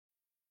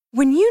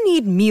When you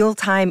need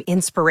mealtime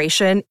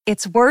inspiration,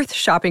 it's worth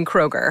shopping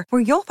Kroger,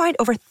 where you'll find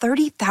over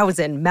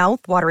 30,000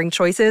 mouth-watering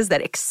choices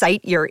that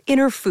excite your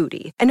inner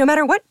foodie. And no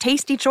matter what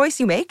tasty choice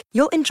you make,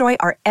 you'll enjoy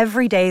our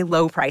everyday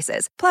low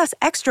prices, plus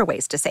extra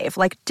ways to save,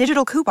 like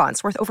digital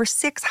coupons worth over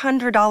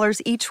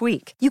 $600 each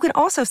week. You can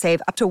also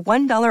save up to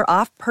 $1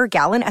 off per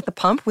gallon at the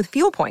pump with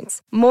fuel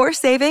points. More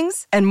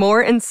savings and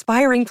more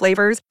inspiring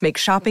flavors make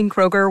shopping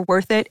Kroger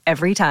worth it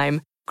every time.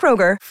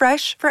 Kroger,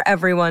 fresh for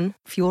everyone.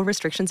 Fuel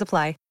restrictions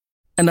apply.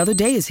 Another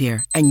day is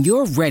here, and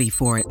you're ready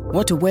for it.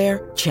 What to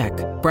wear? Check.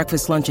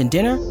 Breakfast, lunch, and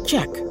dinner?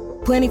 Check.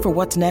 Planning for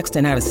what's next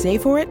and how to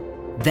save for it?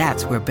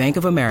 That's where Bank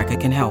of America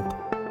can help.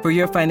 For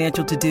your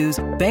financial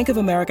to-dos, Bank of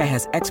America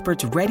has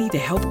experts ready to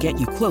help get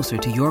you closer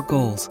to your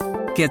goals.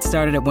 Get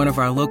started at one of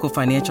our local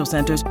financial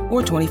centers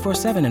or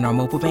 24/7 in our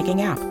mobile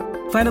banking app.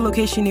 Find a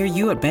location near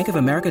you at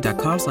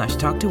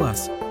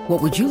bankofamerica.com/talktous.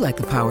 What would you like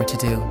the power to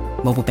do?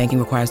 Mobile banking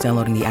requires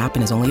downloading the app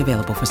and is only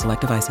available for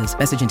select devices.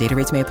 Message and data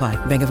rates may apply.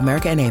 Bank of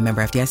America N.A.,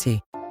 member FDIC.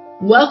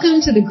 Welcome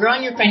to the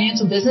Growing Your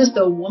Financial Business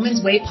the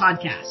Woman's Way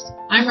podcast.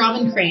 I'm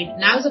Robin Crane,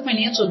 and I was a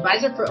financial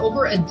advisor for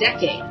over a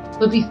decade.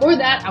 But before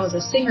that, I was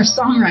a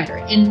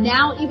singer-songwriter. And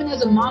now, even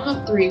as a mom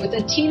of three with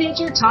a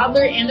teenager,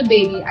 toddler, and a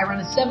baby, I run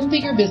a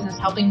 7-figure business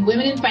helping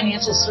women in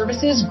financial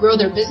services grow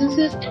their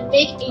businesses and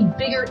make a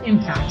bigger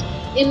impact.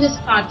 In this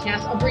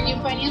podcast, I'll bring you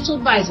financial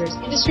advisors,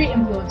 industry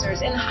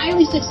influencers, and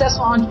highly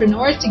successful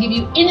entrepreneurs to give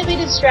you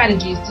innovative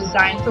strategies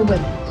designed for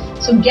women.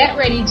 So get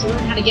ready to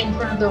learn how to get in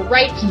front of the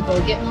right people,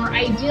 get more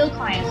ideal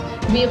clients,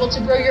 and be able to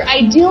grow your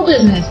ideal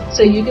business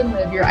so you can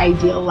live your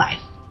ideal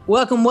life.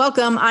 Welcome,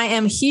 welcome. I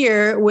am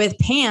here with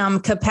Pam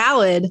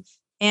Capalid,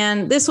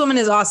 and this woman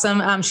is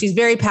awesome. She's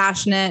very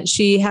passionate.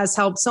 She has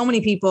helped so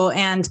many people,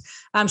 and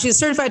she's a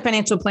certified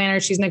financial planner.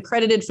 She's an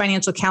accredited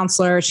financial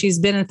counselor. She's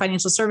been in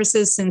financial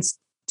services since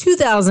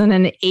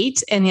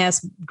 2008. And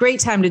yes, great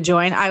time to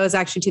join. I was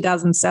actually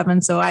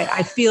 2007. So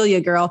I feel you,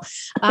 girl.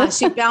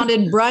 She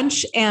founded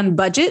Brunch and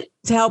Budget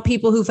to help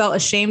people who felt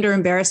ashamed or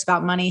embarrassed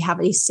about money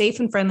have a safe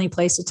and friendly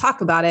place to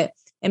talk about it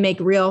and make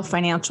real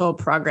financial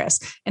progress.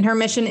 And her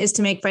mission is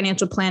to make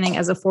financial planning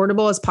as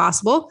affordable as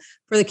possible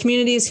for the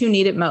communities who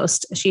need it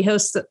most. She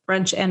hosts the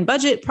Brunch and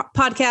Budget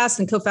podcast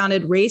and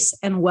co-founded Race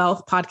and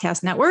Wealth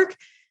Podcast Network.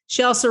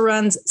 She also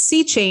runs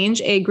Sea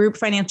Change, a group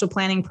financial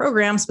planning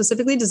program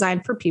specifically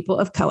designed for people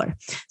of color.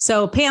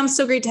 So Pam,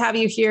 so great to have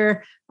you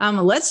here.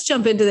 Let's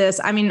jump into this.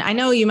 I mean, I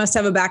know you must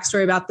have a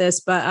backstory about this,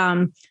 but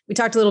we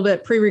talked a little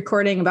bit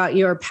pre-recording about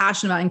your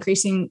passion about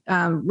increasing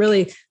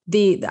really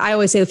I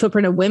always say the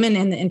footprint of women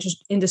in the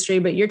industry,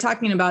 but you're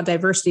talking about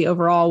diversity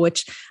overall,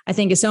 which I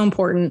think is so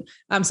important.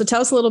 So tell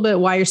us a little bit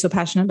why you're so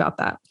passionate about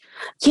that.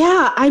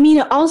 Yeah, I mean,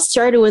 it all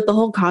started with the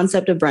whole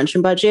concept of Brunch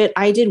and Budget.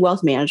 I did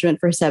wealth management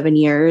for 7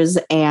 years.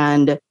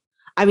 And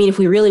I mean, if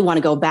we really want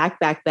to go back,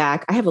 I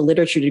have a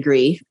literature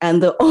degree.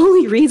 And the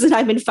only reason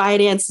I'm in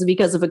finance is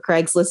because of a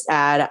Craigslist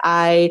ad.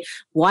 I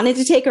wanted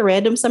to take a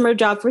random summer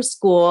job for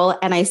school.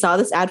 And I saw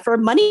this ad for a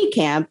money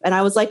camp. And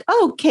I was like,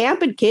 oh,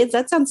 camp and kids,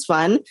 that sounds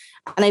fun.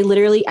 And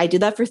I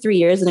did that for 3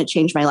 years and it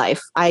changed my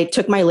life. I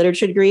took my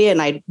literature degree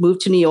and I moved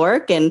to New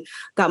York and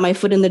got my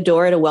foot in the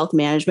door at a wealth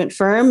management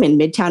firm in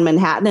Midtown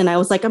Manhattan. And I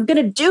was like, I'm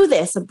going to do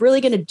this. I'm really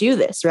going to do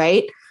this.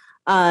 Right.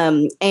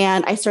 And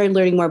I started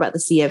learning more about the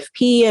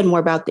CFP and more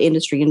about the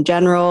industry in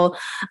general.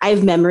 I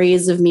have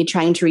memories of me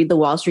trying to read the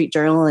Wall Street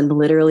Journal and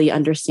literally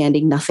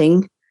understanding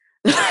nothing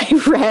that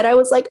I read. I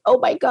was like, oh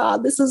my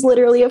God, this is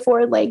literally a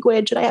foreign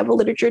language and I have a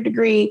literature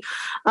degree.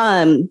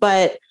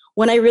 But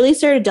when I really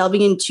started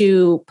delving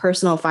into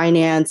personal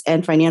finance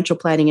and financial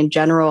planning in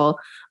general,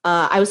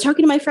 I was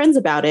talking to my friends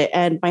about it.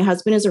 And my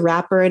husband is a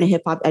rapper and a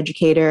hip hop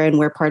educator, and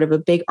we're part of a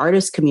big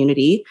artist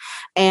community.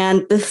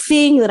 And the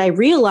thing that I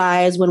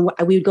realized when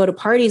we would go to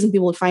parties and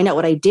people would find out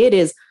what I did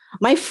is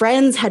my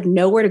friends had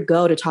nowhere to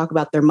go to talk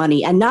about their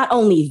money. And not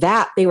only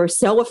that, they were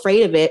so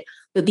afraid of it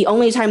that the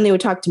only time they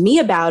would talk to me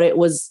about it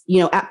was,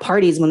 at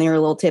parties when they were a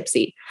little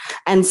tipsy.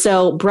 And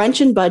so Brunch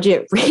and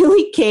Budget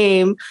really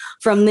came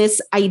from this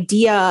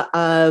idea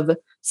of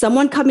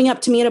someone coming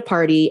up to me at a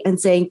party and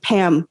saying,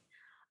 Pam,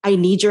 I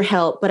need your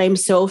help, but I'm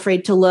so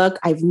afraid to look.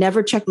 I've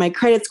never checked my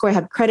credit score. I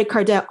have credit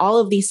card debt, all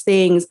of these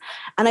things.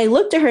 And I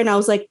looked at her and I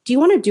was like, do you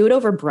want to do it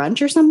over brunch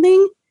or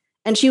something?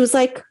 And she was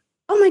like,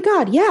 oh my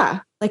God, yeah.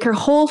 Like her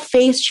whole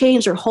face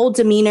changed, her whole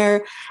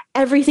demeanor,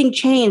 everything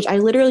changed. I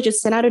literally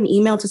just sent out an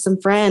email to some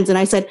friends and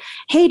I said,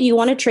 hey, do you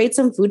want to trade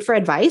some food for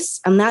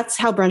advice? And that's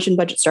how Brunch and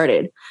Budget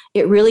started.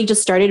 It really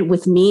just started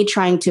with me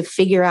trying to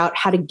figure out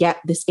how to get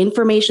this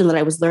information that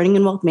I was learning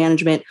in wealth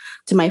management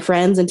to my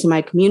friends and to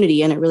my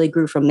community. And it really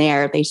grew from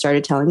there. They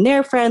started telling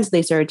their friends,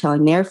 they started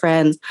telling their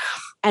friends.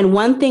 And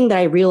one thing that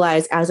I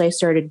realized as I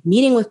started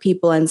meeting with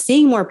people and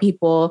seeing more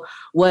people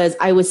was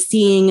I was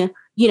seeing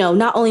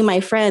not only my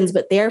friends,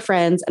 but their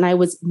friends. And I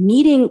was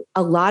meeting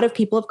a lot of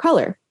people of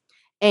color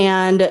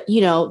and, the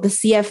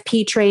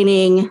CFP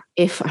training,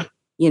 if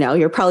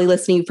You're probably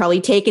listening, you've probably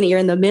taken it, you're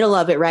in the middle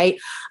of it, right?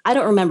 I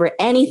don't remember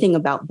anything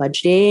about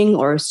budgeting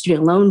or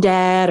student loan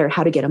debt or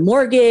how to get a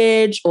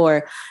mortgage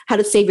or how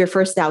to save your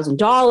first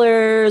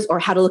 $1,000 or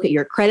how to look at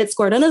your credit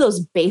score, none of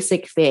those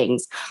basic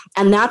things.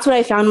 And that's what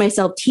I found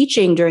myself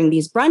teaching during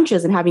these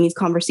brunches and having these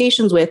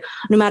conversations with,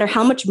 no matter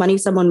how much money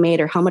someone made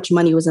or how much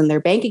money was in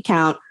their bank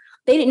account,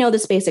 they didn't know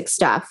this basic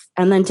stuff.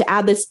 And then to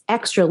add this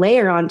extra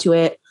layer onto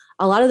it,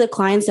 a lot of the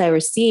clients I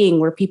was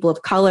seeing were people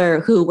of color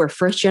who were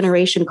first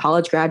generation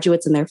college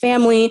graduates in their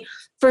family,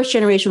 first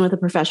generation with a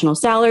professional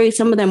salary.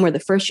 Some of them were the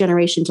first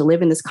generation to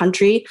live in this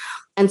country.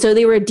 And so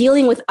they were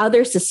dealing with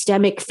other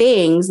systemic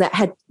things that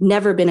had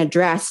never been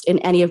addressed in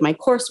any of my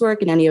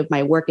coursework and any of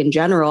my work in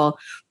general.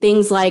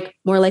 Things like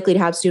more likely to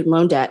have student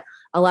loan debt.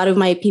 A lot of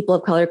my people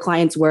of color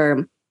clients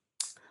were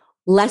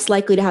less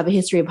likely to have a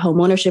history of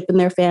home ownership in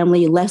their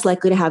family, less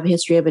likely to have a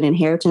history of an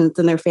inheritance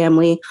in their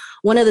family.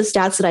 One of the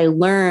stats that I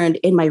learned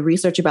in my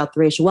research about the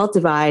racial wealth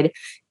divide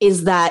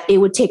is that it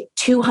would take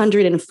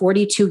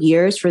 242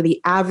 years for the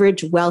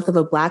average wealth of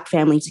a Black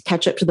family to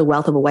catch up to the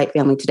wealth of a white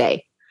family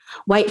today.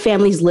 White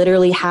families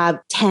literally have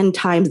 10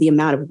 times the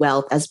amount of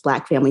wealth as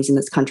Black families in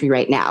this country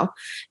right now.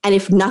 And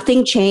if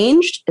nothing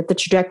changed, if the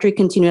trajectory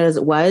continued as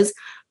it was,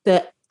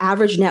 the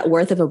average net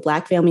worth of a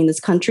Black family in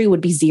this country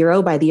would be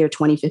zero by the year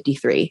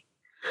 2053.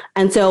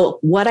 And so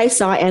what I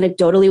saw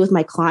anecdotally with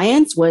my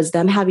clients was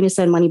them having to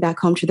send money back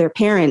home to their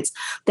parents,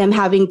 them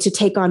having to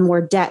take on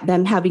more debt,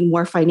 them having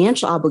more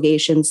financial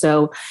obligations.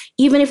 So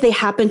even if they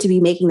happen to be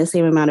making the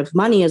same amount of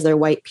money as their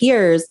white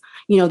peers,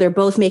 they're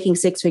both making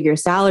six-figure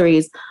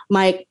salaries.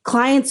 My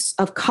clients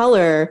of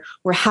color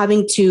were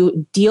having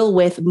to deal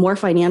with more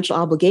financial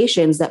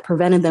obligations that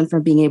prevented them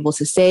from being able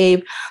to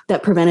save,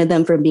 that prevented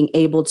them from being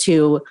able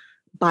to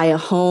buy a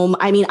home.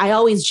 I mean, I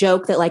always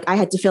joke that I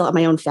had to fill out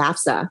my own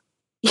FAFSA.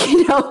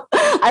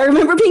 I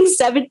remember being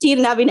 17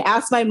 and having to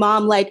ask my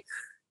mom,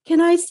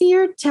 can I see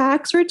your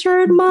tax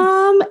return,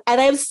 Mom?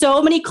 And I have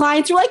so many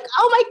clients who are like,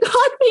 oh my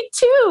God, me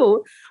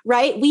too,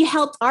 right? We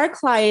helped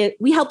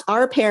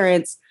our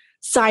parents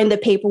sign the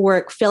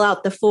paperwork, fill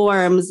out the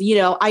forms.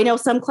 I know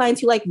some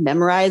clients who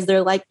memorize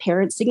their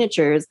parent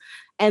signatures.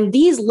 And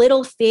these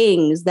little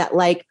things that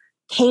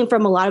came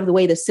from a lot of the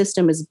way the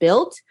system is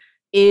built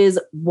is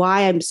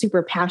why I'm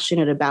super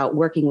passionate about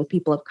working with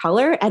people of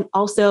color and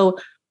also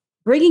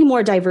bringing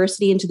more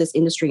diversity into this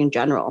industry in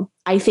general.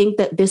 I think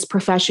that this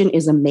profession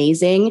is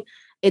amazing.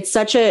 It's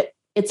such a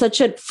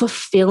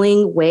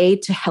fulfilling way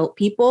to help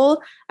people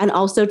and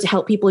also to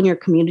help people in your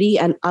community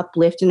and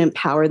uplift and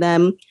empower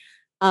them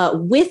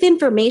with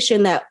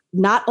information that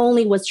not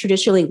only was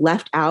traditionally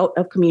left out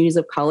of communities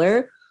of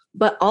color,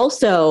 but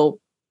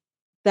also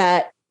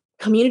that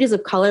communities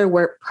of color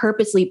were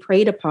purposely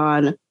preyed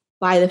upon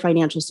by the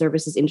financial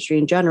services industry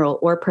in general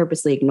or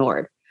purposely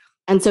ignored.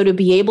 And so to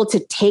be able to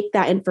take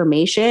that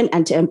information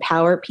and to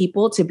empower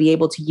people to be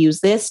able to use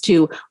this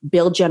to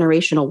build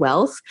generational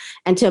wealth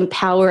and to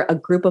empower a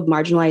group of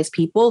marginalized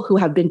people who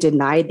have been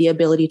denied the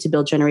ability to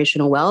build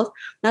generational wealth,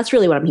 that's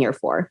really what I'm here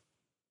for.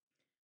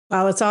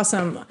 Wow, that's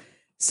awesome.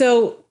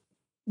 So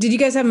did you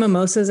guys have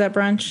mimosas at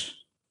brunch?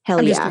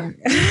 Hell yeah.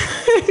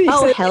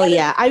 Oh, hell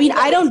yeah. I mean,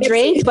 I don't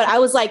drink, but I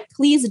was like,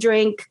 please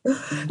drink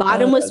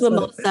bottomless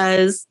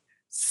mimosas,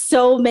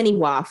 so many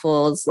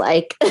waffles.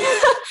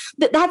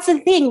 That's the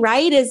thing,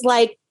 right? Is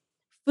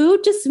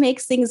food just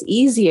makes things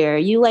easier.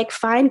 You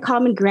find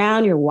common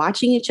ground. You're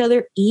watching each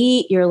other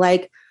eat.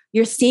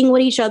 You're seeing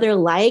what each other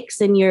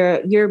likes, and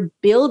you're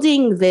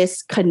building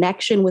this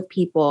connection with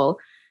people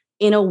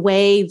in a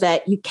way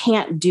that you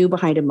can't do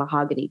behind a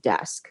mahogany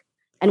desk.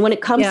 And when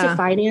it comes to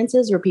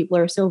finances, where people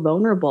are so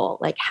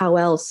vulnerable, how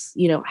else,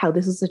 how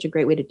this is such a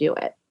great way to do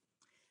it.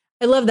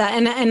 I love that.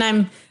 And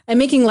I'm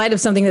making light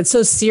of something that's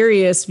so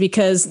serious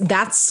because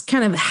that's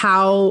kind of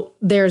how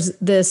there's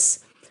this,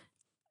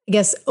 I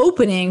guess,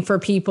 opening for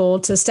people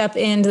to step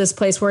into this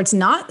place where it's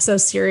not so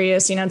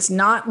serious. It's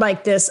not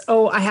like this,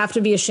 oh, I have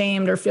to be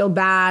ashamed or feel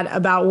bad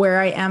about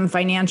where I am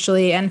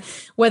financially. And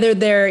whether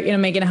they're,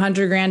 making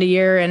 $100,000 a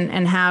year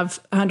and have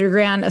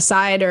 $100,000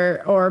 aside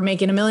or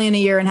making $1 million a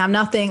year and have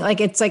nothing,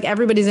 it's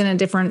everybody's in a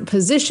different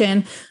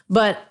position,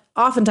 but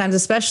oftentimes,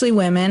 especially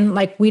women,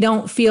 we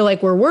don't feel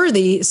like we're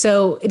worthy.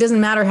 So it doesn't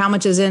matter how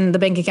much is in the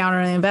bank account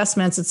or the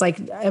investments. It's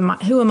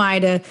who am I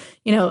to,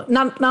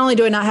 not only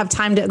do I not have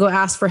time to go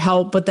ask for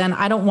help, but then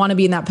I don't want to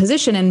be in that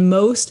position. And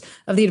most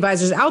of the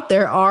advisors out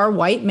there are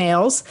white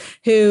males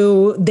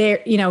who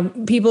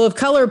people of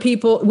color,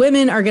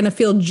 women are going to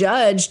feel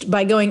judged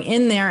by going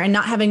in there and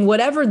not having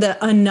whatever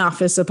the enough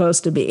is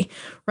supposed to be.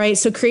 Right.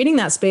 So creating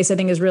that space, I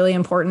think, is really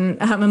important.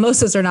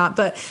 Mimosas or not,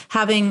 but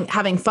having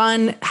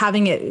fun,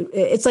 having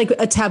it's like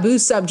a taboo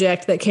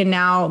subject that can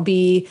now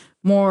be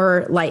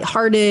more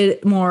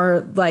lighthearted,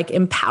 more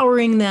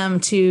empowering them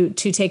to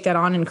take that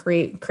on and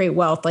create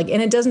wealth.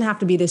 And it doesn't have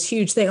to be this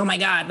huge thing. Oh my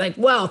God,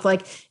 wealth,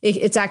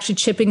 it's actually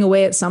chipping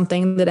away at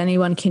something that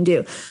anyone can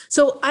do.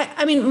 So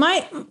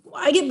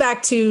I get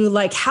back to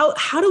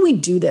how do we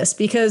do this?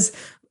 Because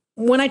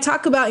when I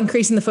talk about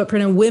increasing the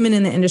footprint of women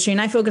in the industry, and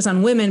I focus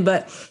on women,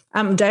 but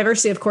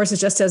diversity, of course,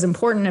 is just as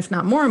important, if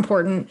not more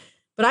important.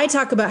 But I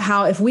talk about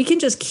how if we can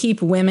just keep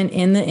women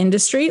in the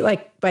industry,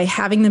 like by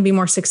having them be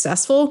more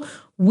successful,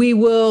 we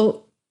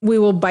will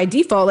by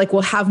default, like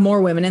we'll have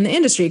more women in the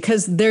industry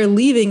because they're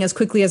leaving as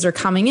quickly as they're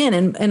coming in.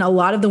 And a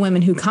lot of the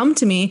women who come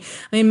to me,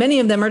 I mean, many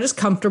of them are just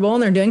comfortable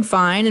and they're doing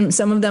fine. And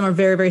some of them are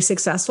very, very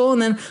successful.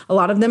 And then a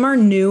lot of them are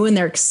new and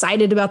they're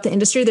excited about the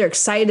industry. They're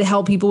excited to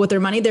help people with their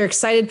money. They're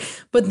excited.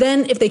 But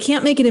then if they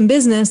can't make it in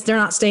business, they're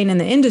not staying in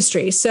the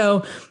industry.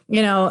 So,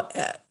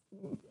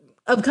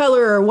 of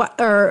color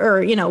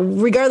or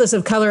regardless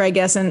of color, I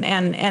guess,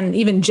 and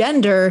even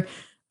gender,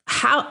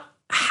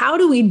 how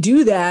do we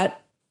do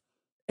that?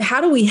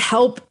 How do we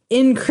help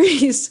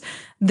increase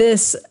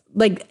this,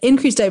 like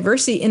increase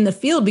diversity in the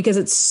field? Because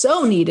it's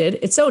so needed.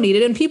 It's so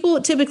needed. And people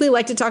typically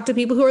like to talk to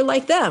people who are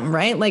like them,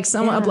 right? Like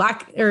a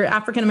Black or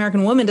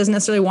African-American woman doesn't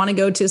necessarily want to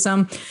go to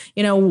some,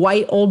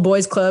 white old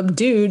boys club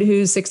dude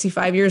who's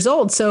 65 years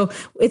old. So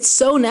it's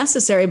so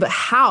necessary, but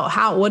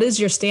what is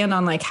your stand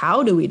on like,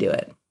 how do we do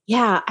it?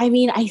 Yeah, I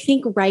mean, I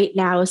think right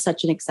now is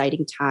such an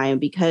exciting time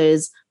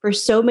because for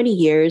so many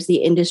years, the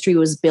industry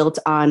was built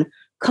on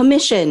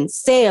commission,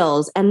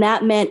 sales, and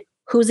that meant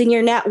who's in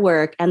your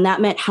network, and that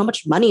meant how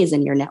much money is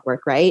in your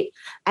network, right?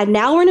 And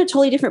now we're in a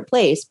totally different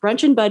place.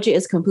 Brunch and Budget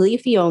is completely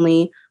fee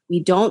only.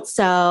 We don't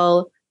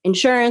sell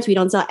insurance. We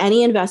don't sell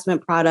any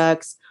investment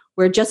products.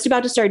 We're just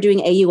about to start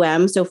doing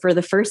AUM. So for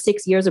the first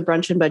 6 years of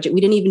Brunch and Budget, we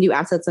didn't even do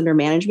assets under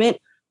management.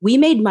 We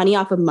made money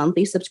off a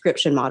monthly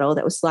subscription model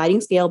that was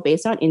sliding scale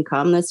based on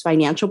income. That's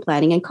financial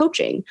planning and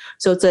coaching.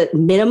 So it's a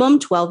minimum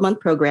 12-month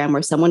program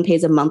where someone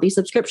pays a monthly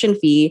subscription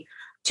fee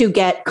to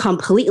get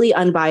completely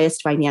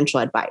unbiased financial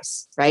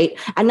advice, right?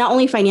 And not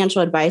only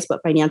financial advice,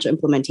 but financial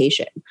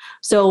implementation.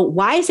 So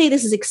why I say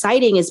this is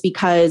exciting is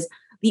because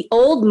the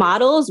old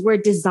models were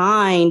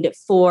designed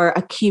for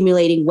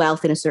accumulating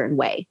wealth in a certain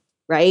way,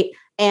 right?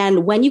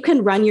 And when you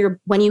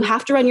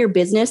have to run your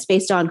business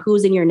based on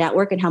who's in your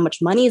network and how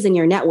much money is in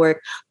your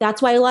network, that's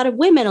why a lot of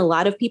women, a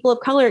lot of people of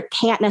color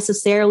can't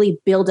necessarily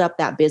build up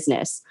that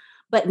business.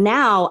 But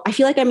now I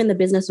feel like I'm in the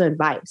business of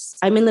advice.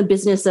 I'm in the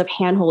business of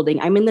handholding.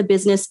 I'm in the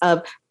business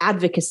of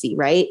advocacy,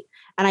 right?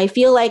 And I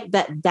feel like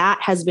that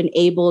has been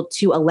able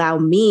to allow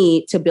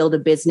me to build a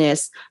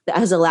business that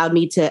has allowed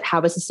me to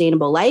have a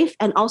sustainable life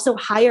and also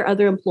hire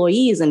other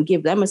employees and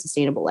give them a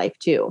sustainable life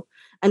too.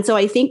 And so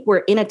I think we're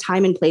in a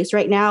time and place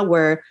right now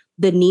where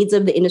the needs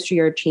of the industry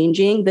are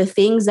changing. The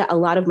things that a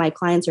lot of my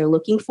clients are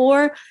looking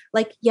for,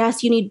 like,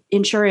 yes, you need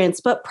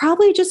insurance, but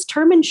probably just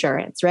term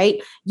insurance,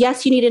 right?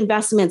 Yes, you need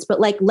investments,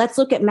 but like, let's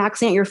look at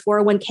maxing out your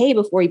 401k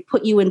before we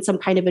put you in some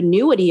kind of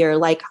annuity or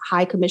like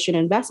high commission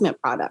investment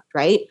product,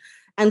 right?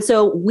 And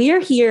so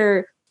we're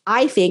here.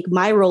 I think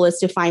my role is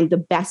to find the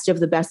best of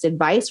the best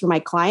advice for my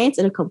clients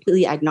in a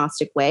completely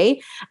agnostic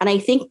way. And I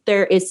think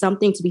there is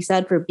something to be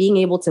said for being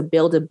able to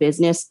build a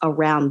business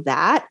around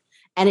that.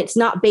 And it's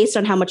not based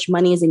on how much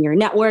money is in your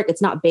network.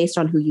 It's not based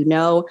on who you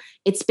know.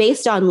 It's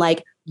based on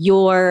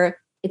your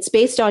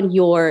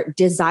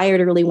desire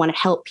to really want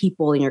to help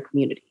people in your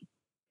community.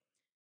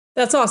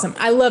 That's awesome.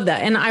 I love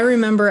that. And I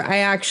remember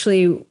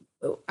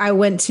I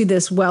went to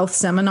this wealth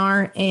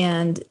seminar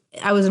and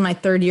I was in my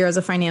third year as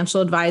a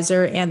financial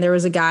advisor. And there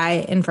was a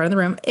guy in front of the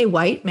room, a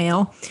white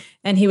male,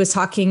 and he was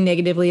talking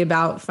negatively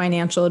about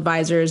financial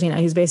advisors.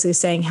 He's basically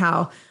saying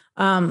how,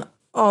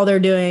 all they're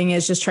doing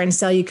is just trying to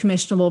sell you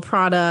commissionable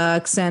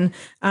products and,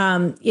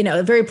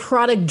 very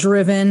product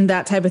driven,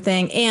 that type of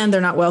thing. And they're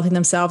not wealthy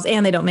themselves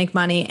and they don't make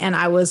money. And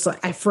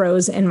I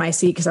froze in my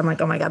seat because I'm like,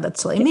 oh my God,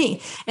 that's totally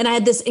me. And I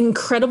had this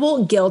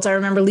incredible guilt. I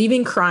remember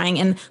leaving crying.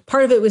 And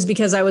part of it was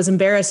because I was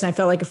embarrassed and I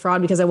felt like a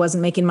fraud because I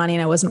wasn't making money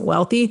and I wasn't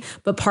wealthy.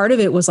 But part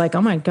of it was like,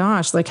 oh my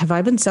gosh, like, have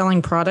I been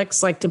selling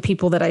products like to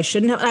people that I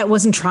shouldn't have? I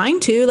wasn't trying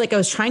to, I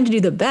was trying to do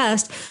the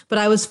best, but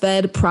I was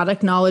fed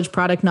product knowledge,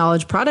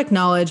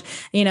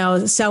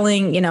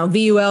 selling,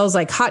 VULs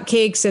like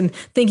hotcakes and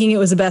thinking it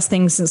was the best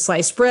thing since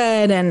sliced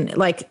bread. And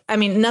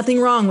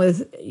nothing wrong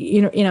with,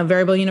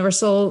 variable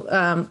universal,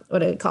 what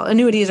do you call it?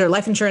 Annuities or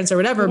life insurance or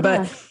whatever. Yeah.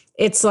 But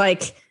it's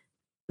like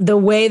the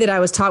way that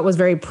I was taught was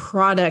very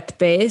product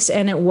based.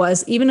 And it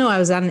was, even though I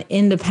was at an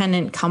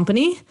independent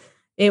company,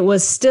 it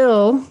was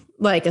still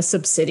like a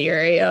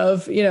subsidiary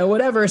of,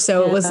 whatever.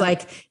 So It was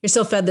like, you're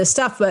still fed this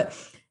stuff, but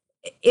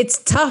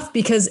it's tough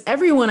because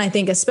everyone, I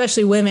think,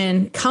 especially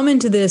women, come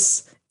into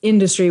this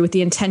industry with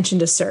the intention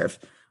to serve,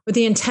 with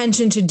the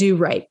intention to do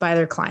right by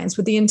their clients,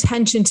 with the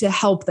intention to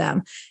help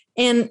them.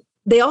 And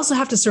they also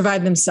have to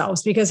survive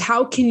themselves because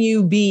how can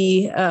you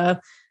be a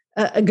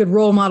good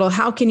role model?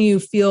 How can you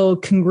feel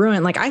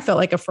congruent? Like I felt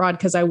like a fraud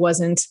because I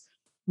wasn't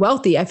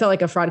wealthy. I felt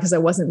like a fraud because I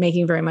wasn't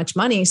making very much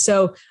money.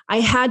 So I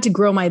had to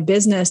grow my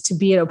business to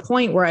be at a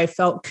point where I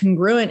felt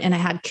congruent and I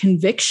had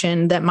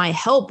conviction that my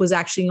help was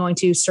actually going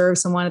to serve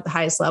someone at the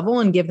highest level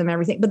and give them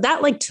everything. But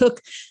that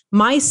took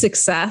my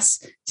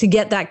success to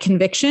get that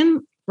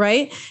conviction.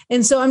 Right.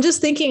 And so I'm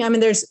just thinking,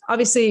 there's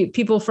obviously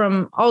people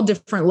from all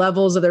different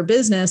levels of their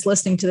business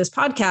listening to this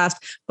podcast,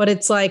 but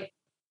it's like,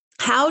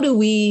 how do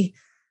we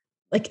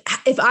like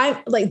if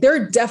I like, there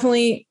are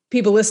definitely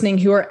people listening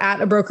who are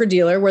at a broker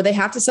dealer where they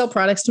have to sell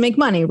products to make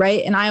money.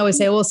 Right. And I always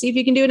say, well, see if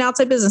you can do an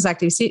outside business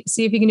activity,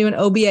 see if you can do an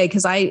OBA.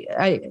 Cause I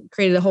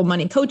created a whole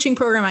money coaching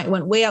program. I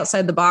went way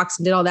outside the box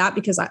and did all that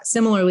because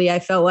similarly, I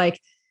felt like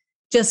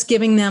just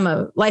giving them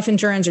a life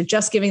insurance or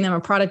just giving them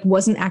a product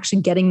wasn't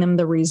actually getting them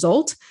the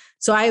result.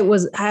 So I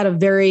had a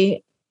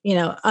very,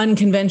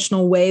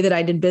 unconventional way that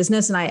I did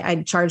business, and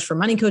I charged for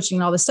money coaching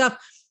and all this stuff.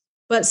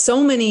 But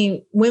so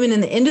many women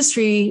in the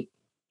industry,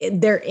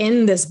 they're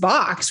in this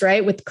box,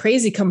 right? With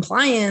crazy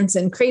compliance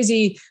and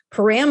crazy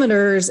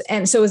parameters.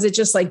 And so is it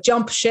just like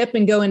jump ship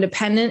and go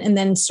independent and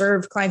then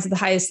serve clients at the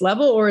highest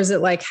level? Or is it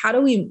like, how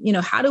do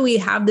we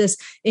have this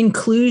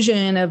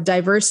inclusion of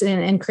diversity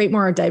and create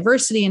more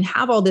diversity and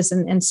have all this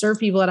and serve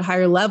people at a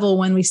higher level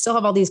when we still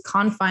have all these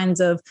confines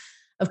of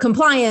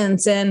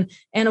compliance and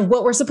of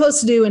what we're supposed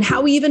to do and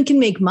how we even can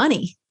make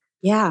money?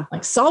 Yeah.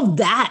 Like solve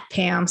that,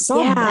 Pam.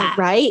 Solve that.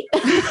 Right.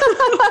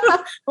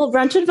 Well,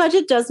 Brunch and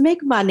Budget does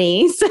make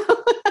money. So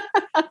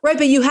right.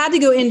 But you had to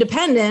go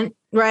independent,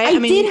 right? I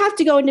did have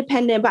to go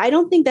independent, but I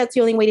don't think that's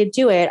the only way to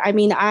do it. I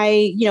mean,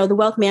 the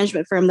wealth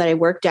management firm that I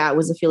worked at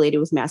was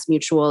affiliated with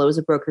MassMutual. It was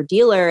a broker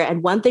dealer.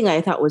 And one thing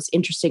I thought was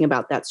interesting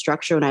about that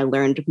structure when I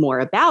learned more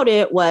about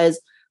it was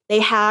they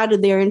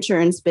had their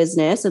insurance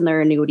business and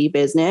their annuity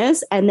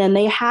business. And then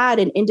they had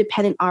an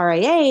independent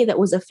RIA that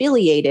was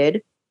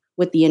affiliated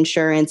with the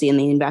insurance and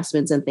the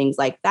investments and things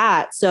like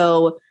that.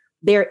 So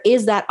there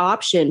is that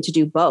option to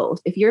do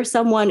both. If you're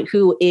someone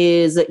who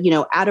is,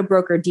 at a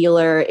broker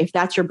dealer, if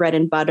that's your bread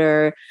and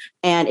butter,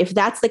 and if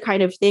that's the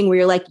kind of thing where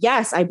you're like,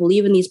 yes, I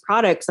believe in these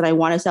products and I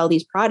want to sell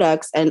these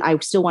products and I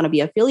still want to be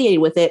affiliated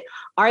with it,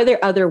 are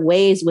there other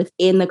ways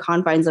within the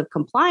confines of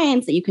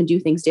compliance that you can do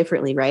things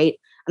differently, right?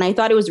 And I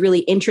thought it was really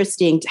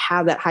interesting to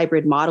have that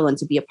hybrid model and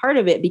to be a part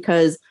of it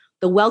because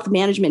the wealth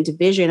management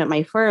division at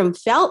my firm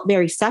felt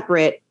very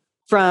separate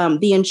from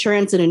the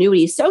insurance and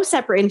annuities. So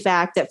separate, in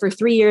fact, that for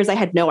 3 years, I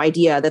had no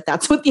idea that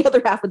that's what the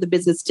other half of the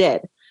business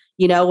did,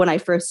 when I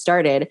first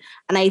started.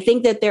 And I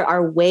think that there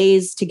are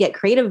ways to get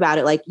creative about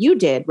it, like you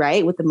did,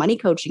 right? With the money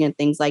coaching and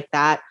things like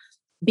that,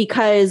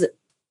 because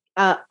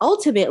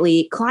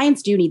ultimately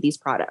clients do need these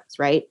products,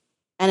 right?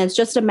 And it's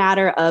just a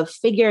matter of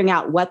figuring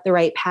out what the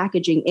right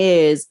packaging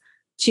is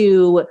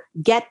to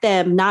get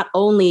them not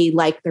only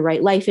like the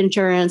right life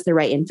insurance, the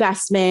right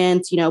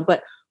investments,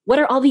 but what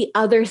are all the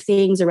other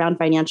things around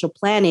financial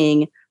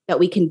planning that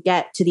we can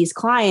get to these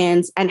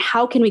clients and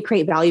how can we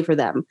create value for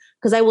them?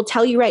 Because I will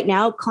tell you right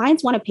now,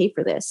 clients want to pay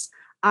for this.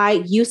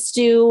 I used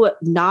to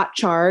not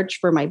charge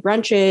for my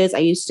brunches. I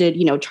used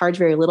to, charge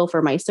very little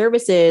for my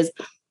services.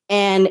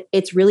 And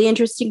it's really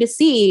interesting to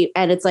see.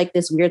 And it's like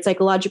this weird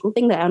psychological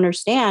thing that I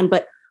understand.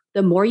 But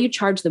the more you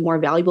charge, the more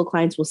valuable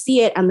clients will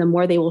see it and the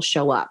more they will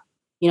show up.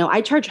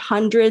 I charge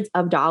hundreds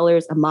of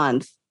dollars a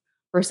month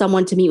for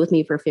someone to meet with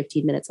me for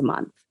 15 minutes a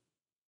month.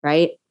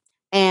 Right.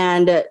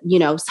 And,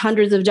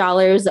 hundreds of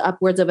dollars,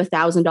 upwards of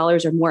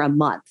 $1,000 or more a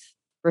month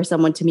for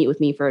someone to meet with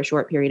me for a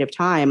short period of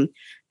time.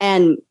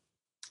 And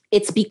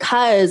it's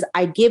because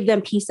I give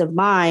them peace of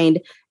mind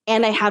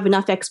and I have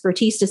enough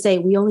expertise to say,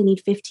 we only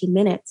need 15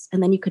 minutes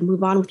and then you can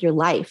move on with your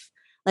life.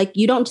 Like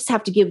you don't just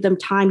have to give them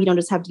time. You don't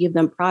just have to give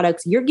them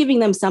products. You're giving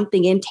them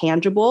something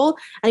intangible.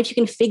 And if you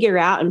can figure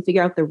out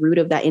the root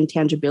of that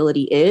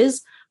intangibility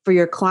is for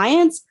your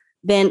clients,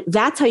 then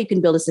that's how you can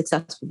build a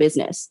successful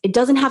business. It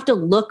doesn't have to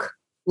look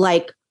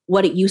like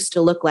what it used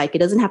to look like. It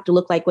doesn't have to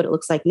look like what it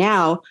looks like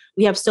now.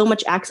 We have so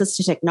much access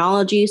to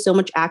technology, so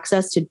much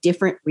access to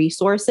different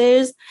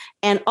resources,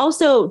 and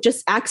also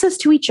just access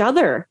to each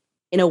other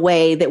in a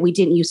way that we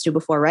didn't used to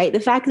before, right? The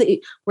fact that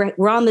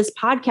we're on this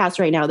podcast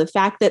right now, the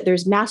fact that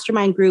there's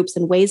mastermind groups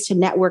and ways to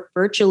network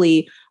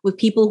virtually with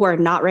people who are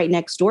not right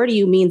next door to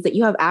you means that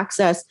you have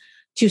access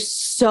to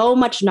so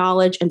much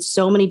knowledge and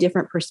so many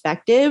different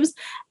perspectives.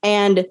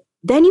 And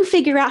then you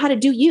figure out how to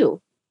do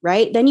you,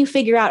 right? Then you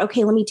figure out,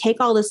 okay, let me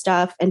take all this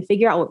stuff and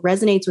figure out what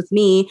resonates with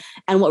me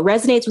and what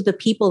resonates with the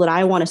people that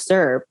I want to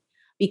serve.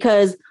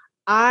 Because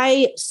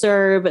I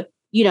serve,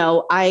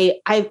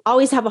 I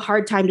always have a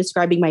hard time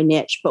describing my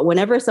niche, but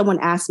whenever someone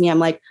asks me, I'm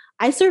like,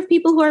 I serve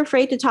people who are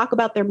afraid to talk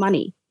about their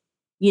money.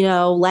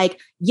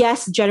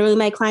 Yes, generally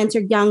my clients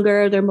are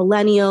younger, they're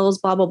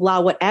millennials, blah, blah,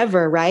 blah,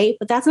 whatever, right?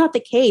 But that's not the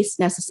case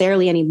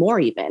necessarily anymore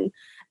even.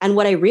 And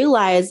what I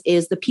realize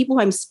is the people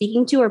who I'm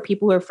speaking to are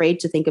people who are afraid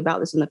to think about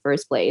this in the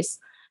first place.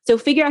 So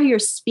figure out who you're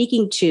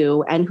speaking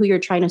to and who you're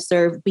trying to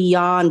serve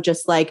beyond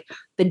just like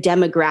the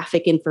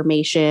demographic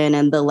information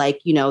and the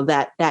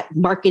that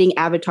marketing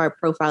avatar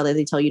profile that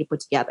they tell you to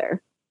put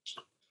together.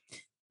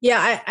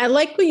 Yeah, I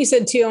like what you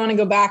said too. I want to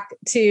go back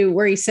to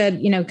where you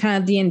said,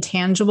 kind of the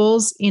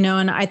intangibles,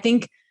 and I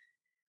think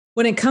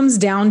when it comes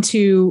down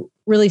to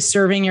really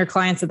serving your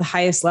clients at the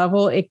highest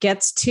level, it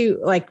gets to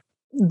like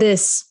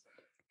this.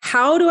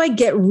 How do I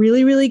get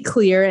really, really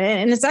clear?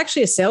 And it's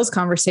actually a sales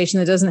conversation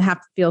that doesn't have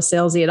to feel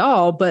salesy at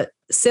all. But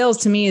sales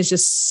to me is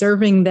just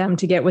serving them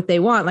to get what they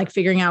want, like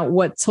figuring out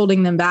what's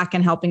holding them back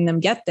and helping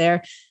them get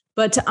there.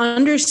 But to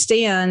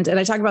understand, and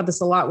I talk about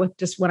this a lot with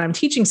just when I'm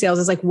teaching sales,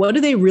 is like, what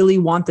do they really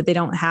want that they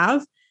don't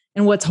have?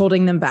 And what's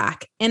holding them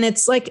back? And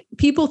it's like,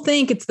 people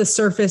think it's the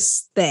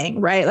surface thing,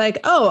 right? Like,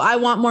 oh, I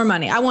want more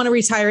money. I want to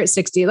retire at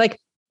 60. Like,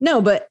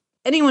 no, but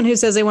anyone who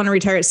says they want to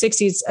retire at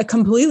 60, it's a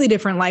completely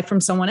different life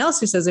from someone else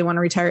who says they want to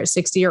retire at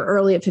 60 or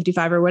early at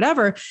 55 or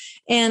whatever.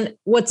 And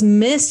what's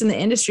missed in the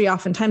industry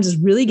oftentimes is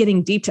really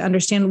getting deep to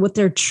understand what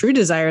their true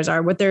desires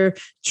are, what their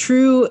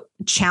true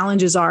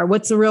challenges are,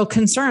 what's the real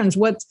concerns,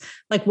 what's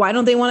like, why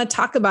don't they want to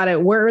talk about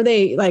it? Where are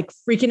they like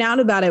freaking out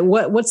about it?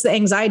 What's the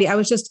anxiety? I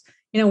was just,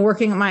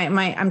 working on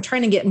I'm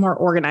trying to get more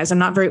organized. I'm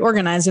not very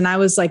organized. And I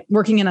was like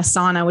working in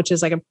Asana, which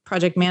is like a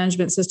project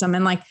management system.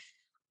 And like,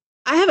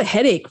 I have a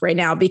headache right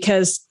now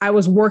because I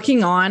was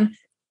working on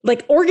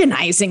like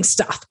organizing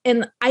stuff.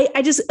 And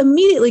I just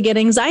immediately get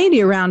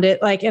anxiety around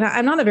it. Like, and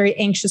I'm not a very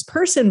anxious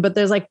person, but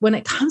there's like, when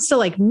it comes to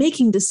like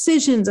making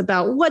decisions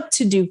about what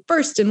to do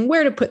first and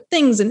where to put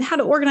things and how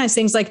to organize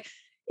things, like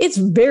it's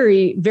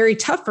very, very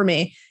tough for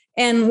me.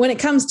 And when it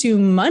comes to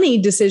money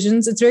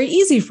decisions, it's very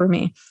easy for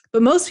me,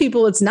 but most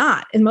people it's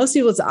not. And most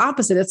people it's the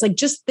opposite. It's like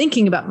just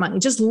thinking about money,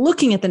 just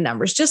looking at the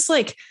numbers, just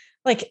like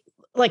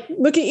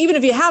look at, even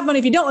if you have money,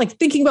 if you don't, like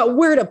thinking about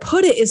where to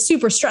put it is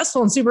super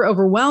stressful and super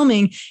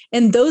overwhelming.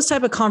 And those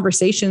type of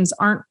conversations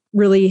aren't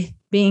really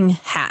being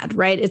had,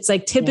 right? It's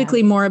like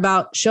typically more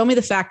about show me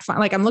the fact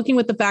finder. Like I'm looking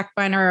with the fact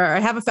finder, or I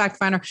have a fact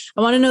finder.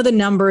 I want to know the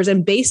numbers.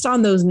 And based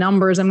on those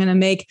numbers, I'm going to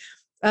make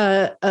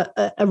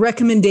a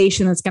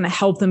recommendation that's going to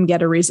help them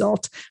get a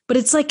result. But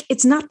it's like,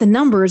 it's not the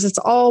numbers, it's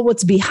all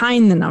what's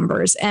behind the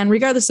numbers. And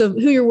regardless of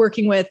who you're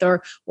working with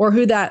or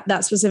who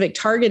that specific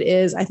target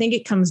is, I think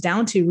it comes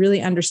down to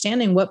really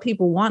understanding what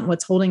people want,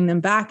 what's holding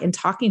them back, and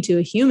talking to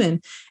a human.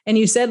 And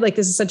you said like,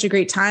 this is such a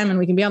great time and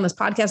we can be on this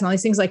podcast and all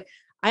these things. Like,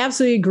 I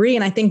absolutely agree.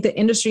 And I think the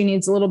industry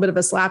needs a little bit of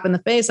a slap in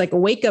the face, like a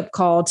wake up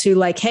call to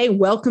like, hey,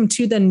 welcome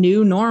to the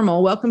new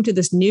normal. Welcome to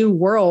this new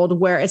world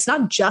where it's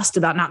not just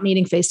about not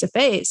meeting face to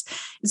face.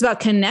 It's about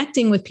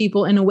connecting with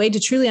people in a way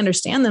to truly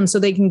understand them so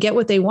they can get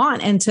what they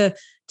want, and to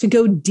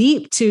go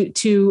deep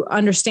to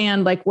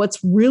understand like what's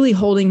really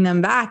holding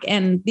them back.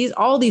 And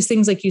all these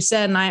things, like you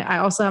said, and I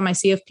also have my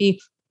CFP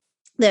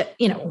that,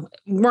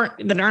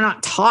 that are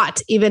not taught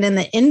even in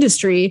the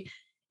industry.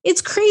 It's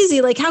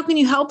crazy. Like, how can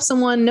you help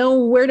someone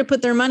know where to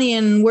put their money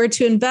and where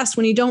to invest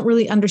when you don't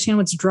really understand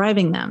what's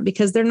driving them?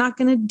 Because they're not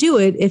going to do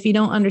it if you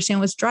don't understand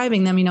what's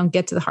driving them. You don't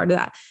get to the heart of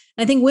that.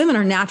 And I think women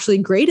are naturally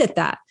great at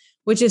that,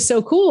 which is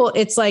so cool.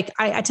 It's like,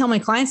 I tell my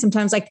clients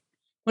sometimes, like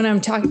when I'm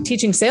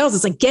teaching sales,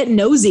 it's like, get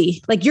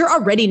nosy. Like you're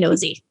already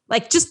nosy.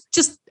 Like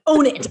just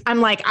own it.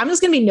 I'm like, I'm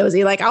just going to be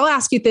nosy. Like I'll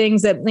ask you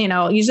things that,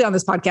 usually on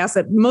this podcast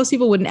that most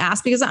people wouldn't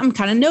ask because I'm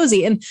kind of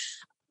nosy. And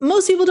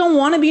most people don't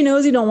want to be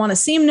nosy, don't want to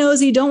seem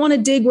nosy, don't want to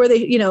dig where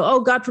they, oh,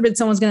 God forbid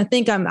someone's going to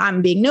think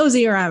I'm being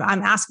nosy or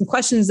I'm asking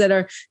questions that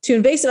are too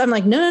invasive. I'm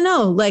like,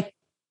 no. Like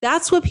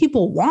that's what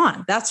people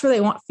want. That's where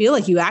they feel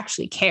like you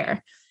actually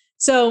care.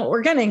 So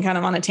we're getting kind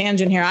of on a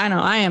tangent here. I know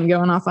I am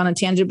going off on a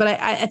tangent, but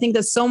I think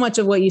that so much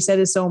of what you said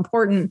is so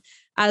important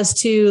as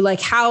to like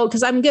how,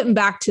 because I'm getting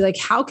back to like,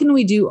 how can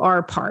we do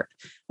our part?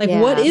 Like,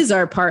 what is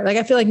our part? Like,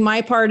 I feel like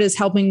my part is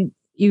helping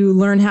you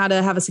learn how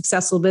to have a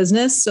successful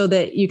business so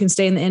that you can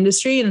stay in the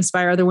industry and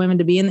inspire other women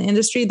to be in the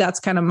industry. That's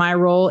kind of my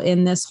role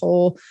in this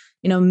whole,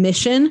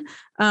 mission.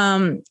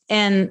 And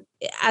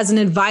as an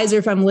advisor,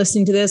 if I'm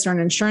listening to this, or an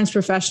insurance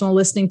professional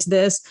listening to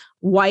this,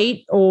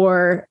 white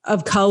or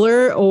of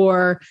color,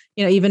 or,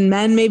 even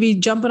men maybe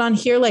jumping on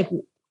here, like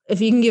if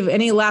you can give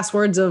any last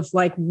words of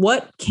like,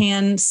 what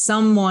can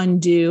someone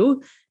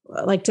do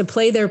like to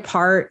play their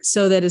part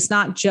so that it's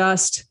not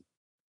just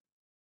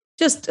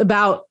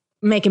about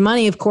making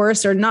money, of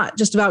course, or not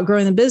just about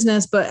growing the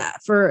business, but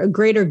for a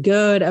greater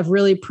good of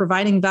really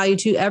providing value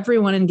to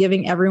everyone and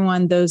giving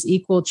everyone those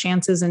equal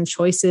chances and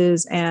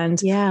choices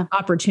and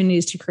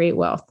opportunities to create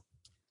wealth.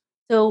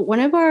 So one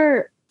of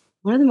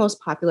the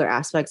most popular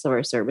aspects of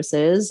our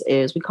services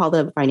is we call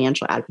them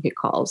financial advocate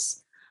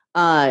calls.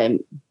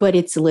 But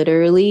it's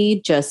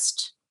literally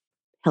just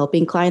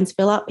helping clients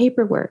fill out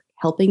paperwork,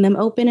 helping them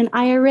open an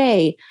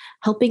IRA,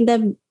 helping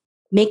them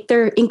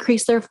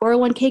increase their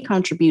 401k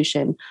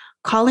contribution,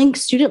 calling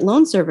student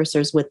loan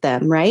servicers with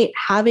them, right?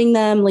 Having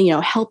them,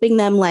 helping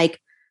them like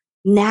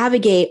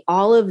navigate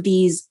all of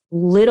these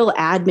little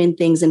admin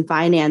things in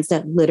finance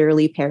that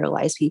literally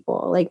paralyze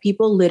people. Like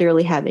people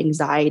literally have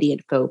anxiety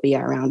and phobia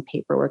around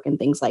paperwork and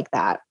things like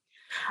that.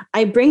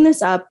 I bring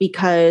this up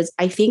because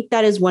I think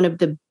that is one of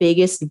the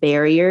biggest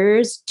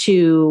barriers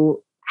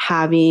to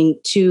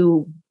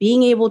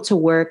being able to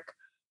work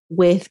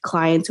with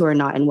clients who are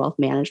not in wealth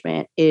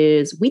management.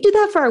 Is we do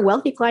that for our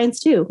wealthy clients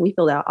too. We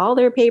filled out all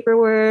their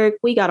paperwork.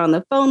 We got on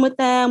the phone with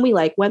them. We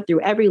went through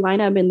every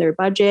line item in their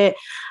budget.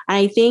 And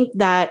I think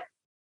that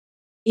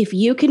if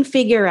you can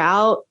figure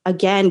out,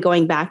 again,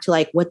 going back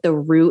to what the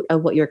root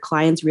of what your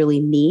clients really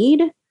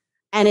need,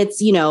 and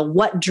it's,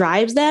 what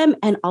drives them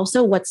and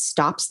also what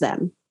stops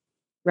them.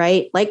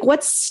 right? Like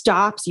what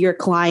stops your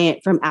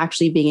client from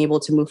actually being able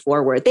to move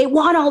forward? They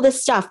want all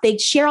this stuff. They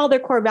share all their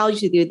core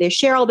values with you. They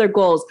share all their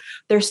goals.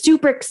 They're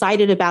super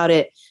excited about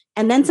it.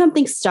 And then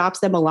something stops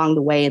them along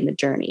the way in the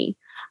journey.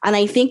 And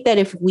I think that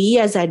if we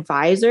as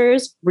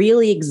advisors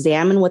really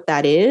examine what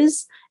that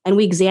is, and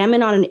we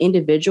examine on an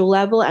individual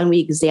level and we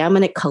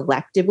examine it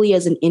collectively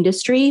as an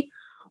industry,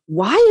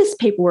 why is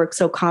paperwork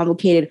so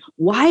complicated?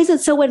 Why is it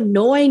so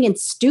annoying and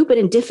stupid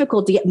and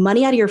difficult to get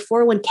money out of your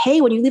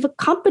 401k when you leave a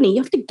company?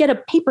 You have to get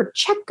a paper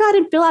check cut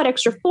and fill out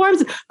extra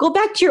forms and go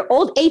back to your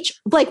old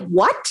like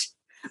what?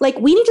 Like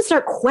we need to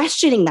start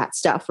questioning that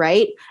stuff,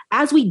 right?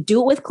 As we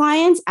do it with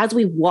clients, as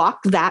we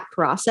walk that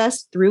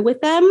process through with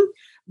them,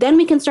 then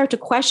we can start to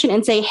question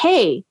and say,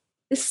 hey,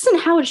 this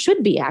isn't how it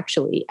should be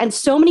actually. And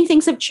so many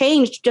things have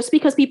changed just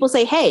because people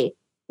say, hey,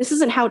 this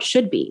isn't how it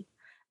should be.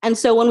 And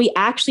so when we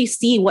actually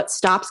see what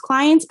stops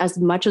clients as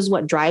much as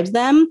what drives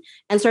them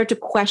and start to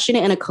question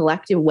it in a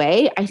collective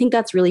way, I think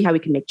that's really how we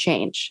can make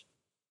change.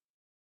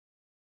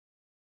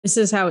 This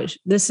is how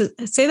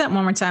say that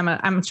one more time.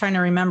 I'm trying to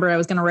remember. I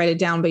was going to write it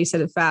down, but you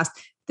said it fast.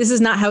 This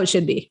is not how it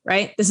should be,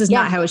 right? This is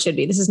not how it should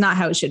be. This is not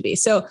how it should be.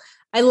 So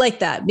I like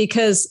that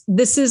because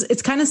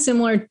it's kind of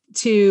similar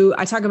to,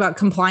 I talk about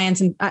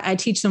compliance and I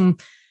teach them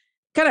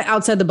kind of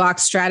outside the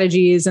box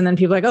strategies. And then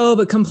people are like, oh,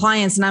 but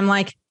compliance. And I'm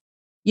like,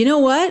 you know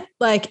what?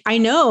 Like, I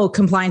know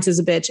compliance is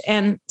a bitch.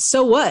 And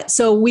so what?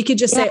 So we could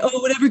just say, oh,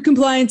 whatever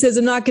compliance says,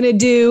 I'm not going to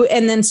do.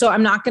 And then, so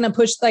I'm not going to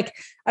push,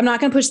 I'm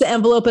not going to push the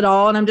envelope at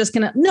all. And I'm just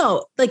going to,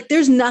 no, like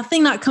there's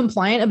nothing not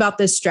compliant about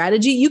this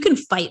strategy. You can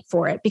fight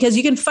for it because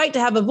you can fight to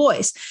have a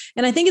voice.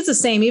 And I think it's the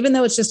same, even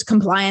though it's just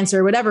compliance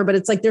or whatever, but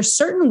it's like, there's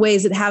certain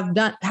ways that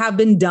have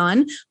been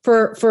done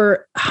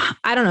for,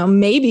 I don't know,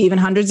 maybe even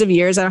hundreds of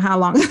years. I don't know how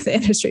long the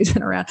industry's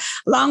been around.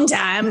 Long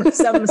time,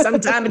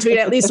 sometime between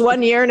at least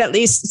 1 year and at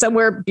least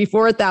somewhere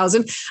before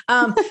 1,000.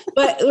 But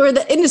where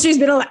the industry's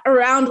been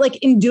around, like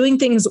in doing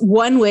things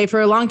one way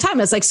for a long time.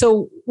 It's like,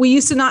 so we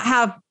used to not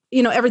have,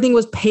 everything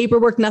was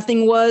paperwork.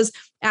 Nothing was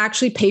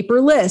actually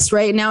paperless,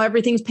 right? Now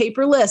everything's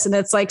paperless. And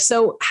it's like,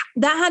 so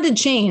that had to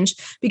change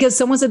because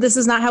someone said, this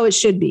is not how it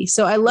should be.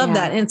 So I love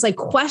that. And it's like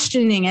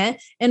questioning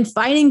it and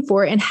fighting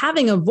for it and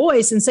having a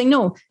voice and saying,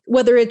 no,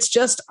 whether it's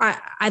just,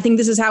 I think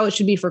this is how it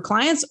should be for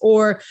clients,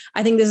 or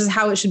I think this is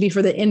how it should be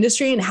for the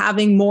industry, and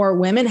having more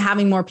women,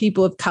 having more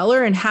people of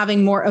color, and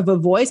having more of a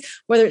voice,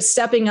 whether it's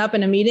stepping up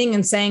in a meeting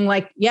and saying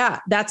like, yeah,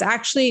 that's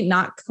actually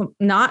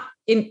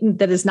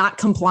that is not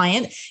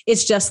compliant.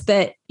 It's just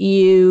that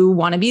you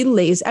want to be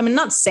lazy. I mean,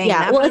 not saying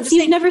that. Well,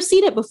 you've never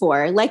seen it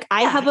before. Like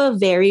I have a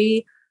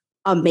very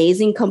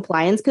amazing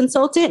compliance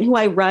consultant who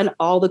I run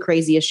all the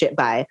craziest shit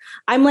by.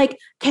 I'm like,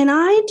 can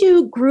I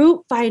do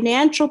group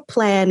financial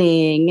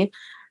planning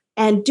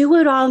and do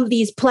it on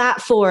these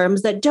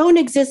platforms that don't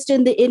exist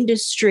in the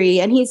industry?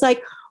 And he's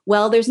like,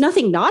 well, there's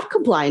nothing not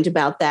compliant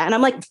about that. And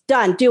I'm like,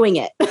 done doing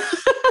it.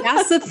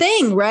 That's the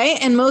thing, right?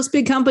 And most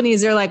big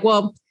companies are like,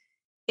 well,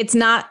 it's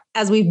not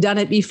as we've done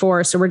it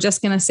before. So we're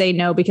just going to say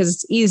no because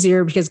it's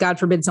easier, because God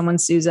forbid someone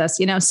sues us,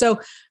 So,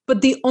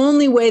 but the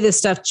only way this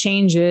stuff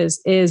changes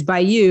is by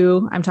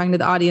you. I'm talking to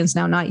the audience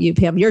now, not you,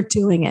 Pam, you're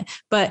doing it,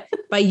 but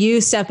by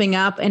you stepping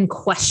up and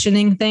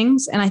questioning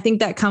things. And I think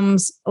that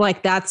comes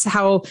like, that's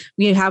how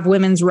we have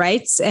women's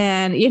rights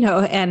and,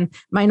 and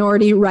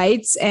minority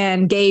rights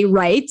and gay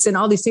rights and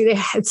all these things.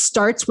 It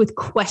starts with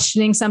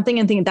questioning something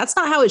and thinking that's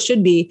not how it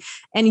should be,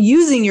 and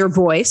using your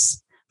voice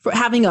for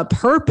having a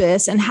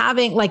purpose and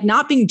having like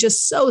not being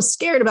just so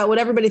scared about what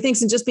everybody thinks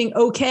and just being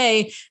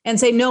okay and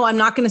say, no, I'm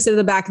not going to sit at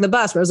the back of the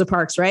bus, Rosa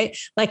Parks, right?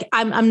 Like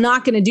I'm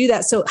not going to do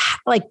that. So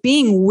like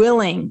being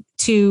willing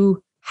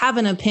to have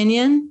an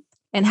opinion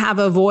and have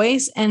a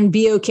voice and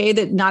be okay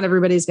that not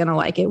everybody's going to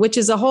like it, which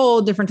is a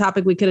whole different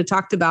topic we could have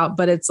talked about.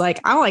 But it's like,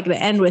 I like to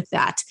end with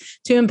that,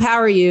 to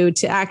empower you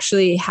to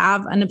actually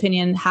have an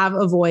opinion, have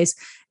a voice,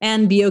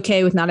 and be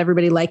okay with not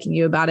everybody liking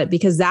you about it,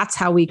 because that's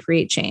how we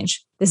create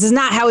change. This is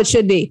not how it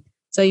should be.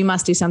 So you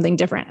must do something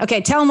different.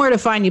 Okay. Tell them where to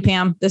find you,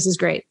 Pam. This is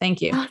great.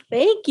 Thank you. Oh,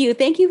 thank you.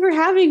 Thank you for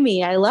having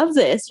me. I love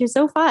this. You're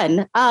so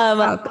fun.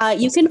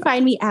 You can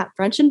find me at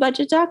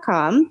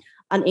brunchandbudget.com,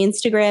 on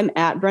Instagram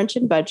at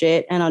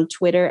brunchandbudget, and on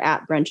Twitter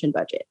at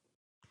brunchandbudget.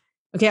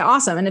 Okay.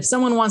 Awesome. And if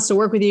someone wants to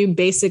work with you,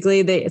 basically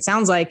it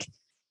sounds like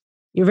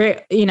you're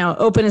very,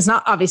 open. Is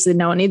not, obviously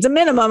no one needs a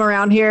minimum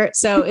around here.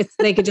 So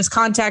they could just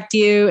contact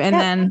you and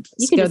then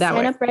you can go just that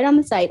sign way. up right on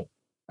the site.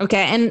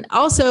 Okay. And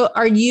also,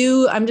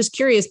 I'm just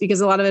curious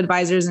because a lot of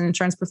advisors and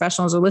insurance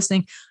professionals are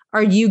listening.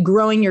 Are you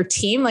growing your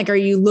team? Like, are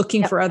you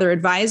looking for other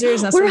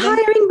advisors? We're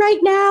hiring right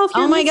now.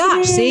 Oh my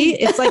gosh. See,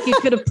 it's like you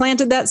could have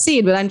planted that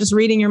seed, but I'm just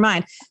reading your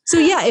mind. So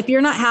yeah, if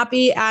you're not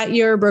happy at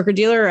your broker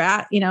dealer or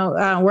at,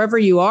 wherever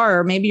you are,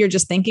 or maybe you're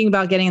just thinking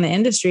about getting in the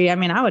industry, I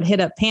mean, I would hit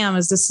up Pam,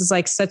 as this is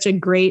like such a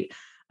great,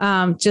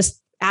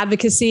 just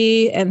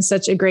advocacy and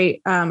such a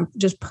great,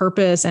 just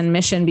purpose and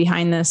mission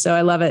behind this. So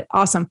I love it.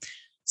 Awesome.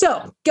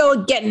 So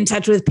go get in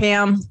touch with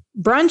Pam,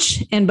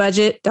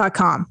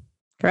 brunchandbudget.com.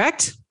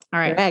 Correct? All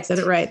right. Correct. Said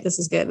it right. This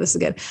is good.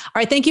 All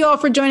right. Thank you all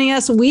for joining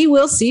us. We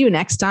will see you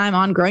next time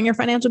on Growing Your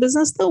Financial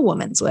Business the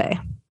Woman's Way.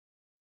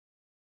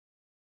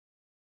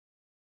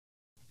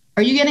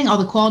 Are you getting all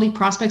the quality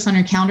prospects on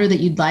your calendar that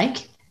you'd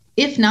like?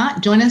 If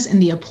not, join us in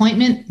the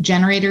Appointment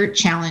Generator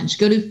Challenge.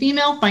 Go to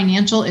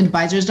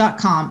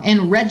femalefinancialadvisors.com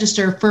and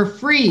register for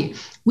free.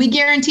 We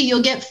guarantee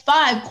you'll get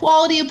 5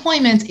 quality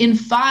appointments in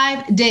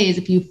 5 days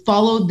if you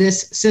follow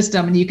this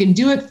system, and you can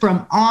do it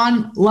from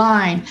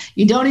online.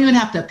 You don't even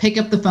have to pick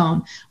up the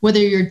phone. Whether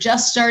you're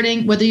just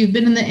starting, whether you've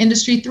been in the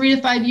industry 3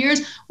 to 5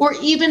 years, or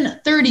even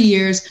 30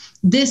 years,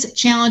 this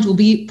challenge will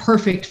be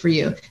perfect for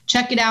you.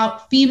 Check it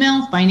out,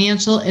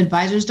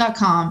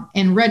 femalefinancialadvisors.com,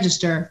 and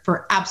register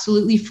for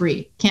absolutely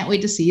free. Can't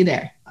wait to see you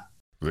there.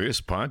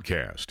 This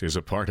podcast is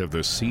a part of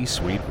the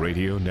C-Suite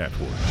Radio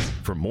Network.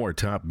 For more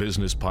top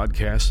business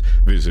podcasts,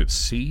 visit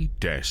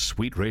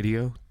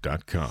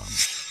c-suiteradio.com.